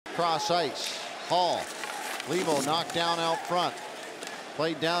Cross ice. Hall. Levo knocked down out front.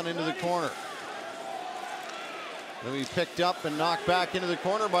 Played down into the corner. Then he's picked up and knocked back into the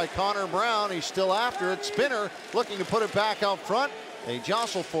corner by Connor Brown. He's still after it. Spinner looking to put it back out front. They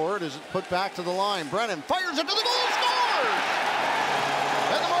jostle for it as it put back to the line. Brennan fires it to the goal, scores!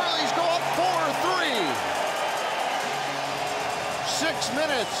 And the Marlies go up 4-3. 6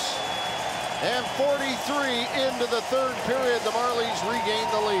 minutes and 43 into the third period. The Marlies regain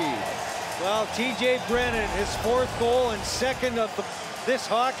the lead. Well, TJ Brennan, his 4th goal and 2nd of this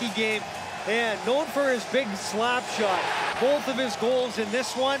hockey game. And known for his big slap shot. Both of his goals in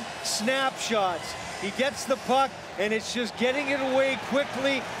this one, snapshots. He gets the puck, and it's just getting it away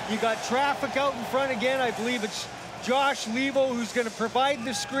quickly. You got traffic out in front again. I believe it's Josh Levo who's going to provide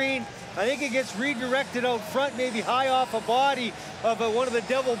the screen. I think it gets redirected out front, maybe high off a body of one of the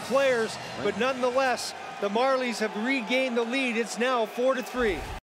Devil players. But nonetheless, the Marlies have regained the lead. It's now 4-3.